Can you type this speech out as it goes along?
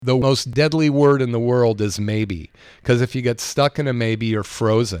The most deadly word in the world is maybe, because if you get stuck in a maybe, you're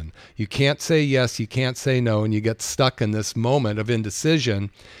frozen. You can't say yes, you can't say no, and you get stuck in this moment of indecision,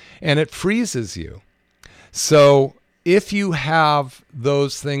 and it freezes you. So if you have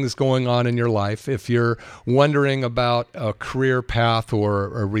those things going on in your life, if you're wondering about a career path or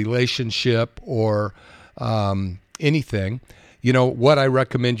a relationship or anything, what I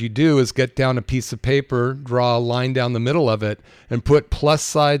recommend you do is get down a piece of paper, draw a line down the middle of it, and put plus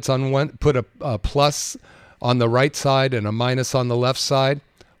sides on one, put a plus on the right side and a minus on the left side.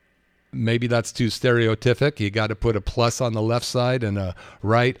 Maybe that's too stereotypic. You got to put a plus on the left side and a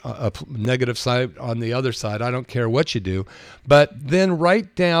negative side on the other side. I don't care what you do, but then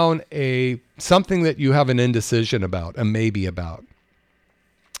write down something that you have an indecision about, a maybe about.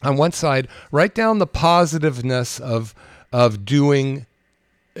 On one side, write down the positiveness of doing,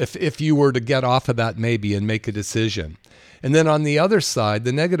 if you were to get off of that maybe and make a decision. And then on the other side,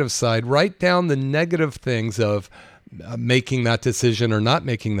 the negative side, write down the negative things of making that decision or not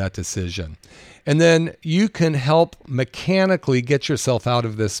making that decision. And then you can help mechanically get yourself out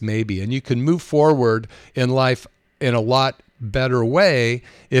of this maybe, and you can move forward in life in a lot better way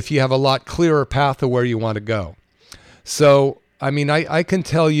if you have a lot clearer path of where you want to go. So I can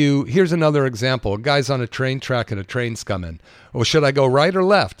tell you, here's another example. A guy's on a train track and a train's coming. Well, should I go right or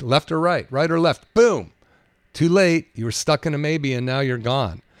left? Left or right? Right or left? Boom. Too late. You were stuck in a maybe and now you're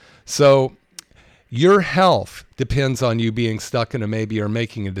gone. So your health depends on you being stuck in a maybe or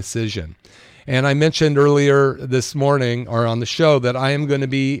making a decision. And I mentioned earlier this morning or on the show that I am going to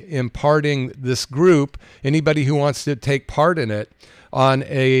be imparting this group, anybody who wants to take part in it, on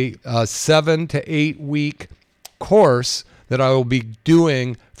a 7 to 8 week course that I will be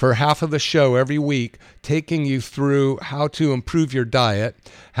doing for half of the show every week, taking you through how to improve your diet,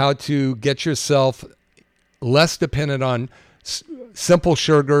 how to get yourself less dependent on simple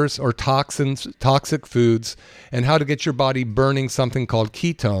sugars or toxic foods, and how to get your body burning something called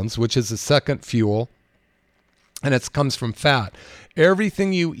ketones, which is the second fuel, and it comes from fat.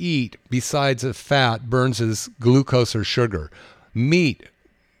 Everything you eat besides of fat burns as glucose or sugar. Meat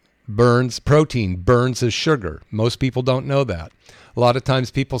protein burns as sugar. Most people don't know that. A lot of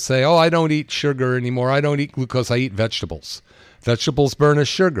times people say, I don't eat sugar anymore. I don't eat glucose. I eat vegetables. Vegetables burn as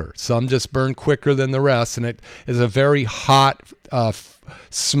sugar. Some just burn quicker than the rest, and it is a very hot,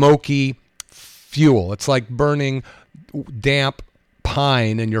 smoky fuel. It's like burning damp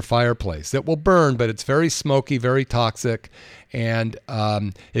pine in your fireplace. It will burn, but it's very smoky, very toxic, and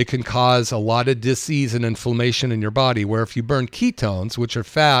it can cause a lot of disease and inflammation in your body, where if you burn ketones, which are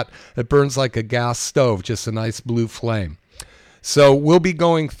fat, it burns like a gas stove, just a nice blue flame. So we'll be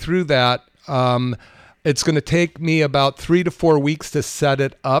going through that. It's going to take me about 3 to 4 weeks to set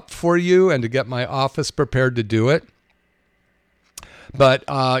it up for you and to get my office prepared to do it. But,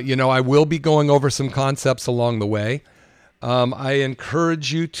 I will be going over some concepts along the way. I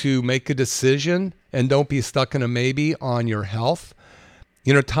encourage you to make a decision and don't be stuck in a maybe on your health.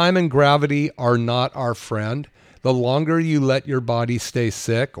 Time and gravity are not our friend. The longer you let your body stay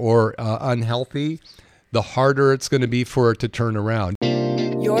sick or unhealthy, the harder it's going to be for it to turn around.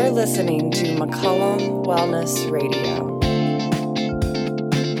 You're listening to McCollum Wellness Radio.